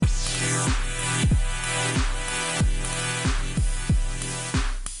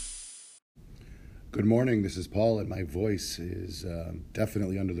Good morning, this is Paul, and my voice is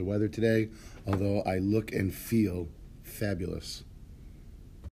definitely under the weather today, although I look and feel fabulous.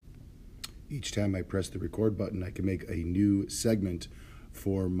 Each time I press the record button, I can make a new segment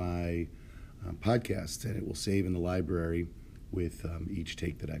for my podcast, and it will save in the library with each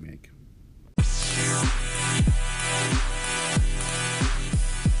take that I make.